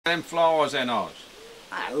Them flowers then, Oz?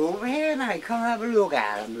 Over here, mate. Come have a look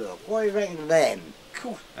at them, look. What do you reckon of them?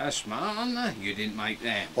 Cool. They're smart, aren't they? You didn't make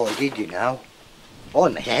them. Oh, did you know? I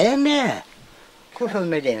made them, yeah. Of course I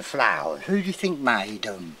made them flowers. Who do you think made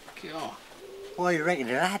them? God. What do you reckon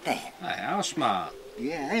of that then? They are smart.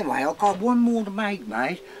 Yeah, anyway, I've got one more to make,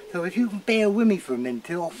 mate. So if you can bear with me for a minute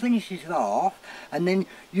till I finish this off, and then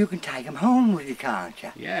you can take them home with you, can't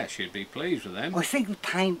you? Yeah, she'd be pleased with them. I think the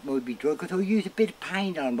paint might be dry, because I'll use a bit of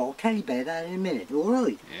paint on them, but I'll tell you about that in a minute,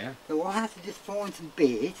 alright? Yeah. So I'll have to just find some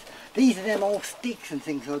bits. These are them old sticks and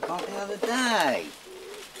things I got the other day.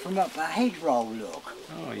 From up a hedgerow, look.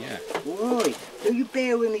 Oh, yeah. Alright, so you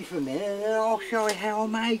bear with me for a minute, and then I'll show you how I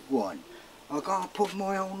make one. I've got to put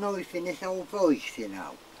my old knife in this old vice, you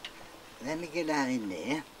know. Let me get that in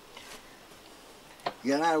there.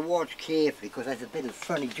 You'll have to watch carefully, because that's a bit of a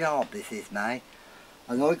funny job this is, mate.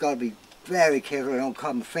 And I've got to be very careful I don't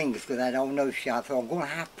cut my fingers because that old knife sharp, so I'm going to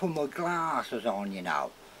have to put my glasses on, you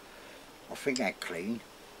know. I think that's clean.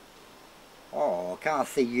 Oh, I can't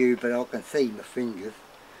see you, but I can see my fingers.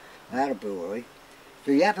 That'll be alright.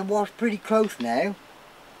 So you have to watch pretty close now.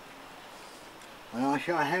 And I'll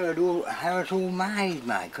show you how it's all made,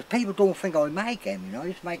 mate. Because people don't think I make them, you know. I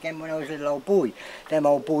used to make them when I was a little old boy. Them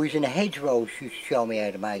old boys in the hedgerows used to show me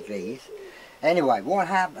how to make these. Anyway, what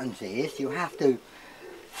happens is you have to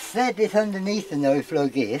set this underneath the knife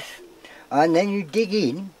like this. And then you dig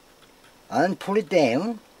in and pull it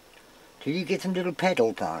down till you get some little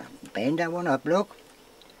petals on it. Bend that one up, look.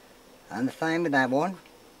 And the same with that one.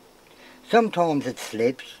 Sometimes it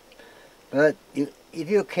slips, but if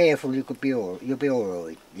you're careful, you'll be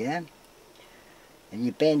alright, yeah? And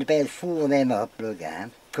you bend about 4 of them up like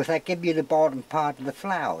that, because that gives you the bottom part of the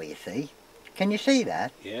flower, you see. Can you see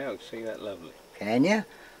that? Yeah, I can see that lovely. Can you?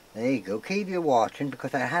 There you go, keep you watching,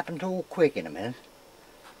 because that happens all quick in a minute.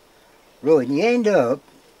 Right, and you end up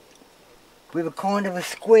with a kind of a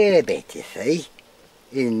square bit, you see,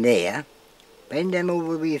 in there. Bend them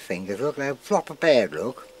over with your fingers, look, they'll flop about,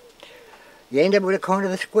 look. You end up with a kind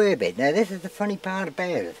of a square bit. Now this is the funny part about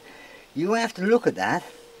it. You have to look at that,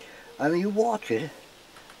 and you watch it,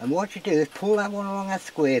 and what you do is pull that one along that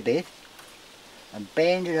square bit, and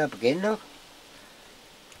bend it up again, look.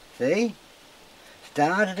 See?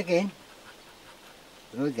 Start it again,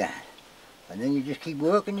 like that. And then you just keep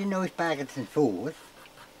working your knife backwards and forwards,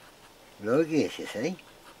 like this, you see.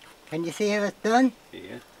 Can you see how it's done?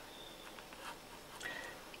 Yeah.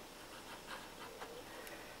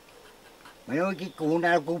 When I get going,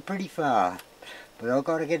 that'll go pretty far, but I've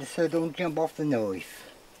got to get it so it don't jump off the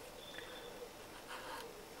knife.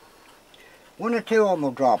 1 or 2 of them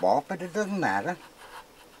will drop off, but it doesn't matter.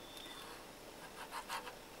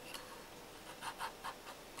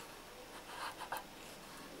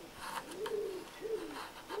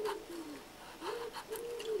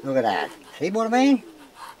 Look at that. See what I mean?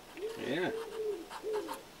 Yeah.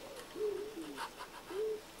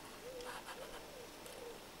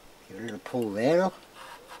 Give it a little pull there, look.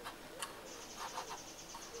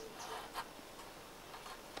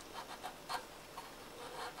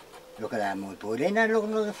 Look at that, my boy. Ain't that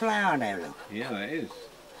looking like a flower now, look? Yeah, that is.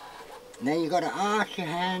 And then you've got to arch your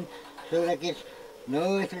hand so that gets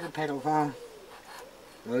nice little petals on.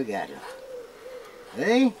 Like that, look.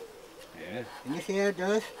 See? Yeah. Can you see how it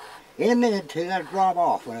does? In a minute or two, that'll drop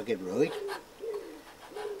off when I get right.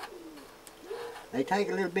 They take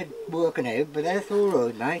a little bit working out, but that's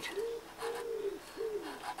alright, mate.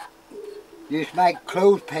 Used to make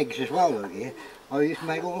clothes pegs as well, look here. I used to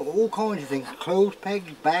make all kinds of things. Clothes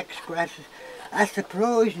pegs, back scratches. That's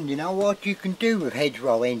surprising, you know, what you can do with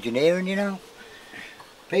hedgerow engineering, you know.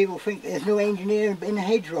 People think there's no engineering in the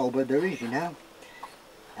hedgerow, but there is, you know.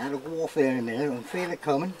 That'll go off there in a minute, I can feel it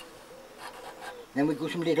coming. Then we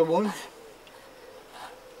got some little ones.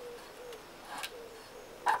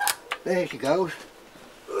 There she goes.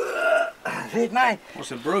 That's it, mate.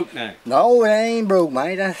 What's it broke now? No, it ain't broke,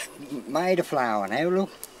 mate. That's made a flower now, look.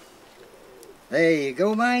 There you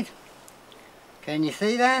go, mate. Can you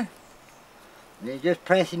see that? You just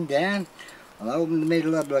press him down and open the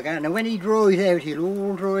middle up like that. Now when he dries out, he'll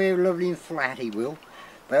all dry out lovely and flat, he will.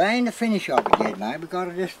 But that ain't the finish of it yet, mate. We've got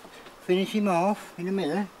to just finish him off in a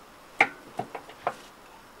minute.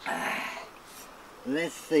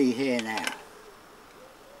 Let's see here now.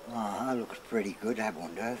 Oh, that looks pretty good, that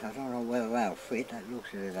one does. I don't know whether that'll fit. That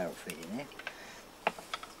looks as if that'll fit in there.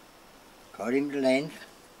 Cut him to length.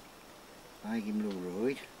 Make him look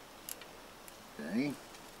right. See?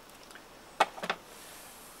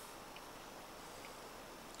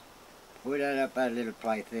 Put that up that little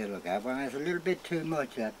plate there, look at. Well, that's a little bit too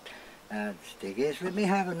much, that stick is. Let me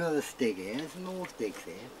have another stick here. There's some more sticks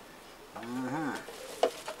here.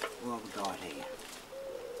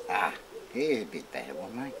 Here's a bit better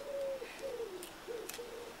one, mate.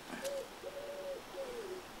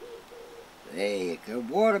 There you go.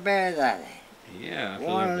 What about that? Yeah, that's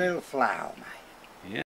One lovely. little flower, mate.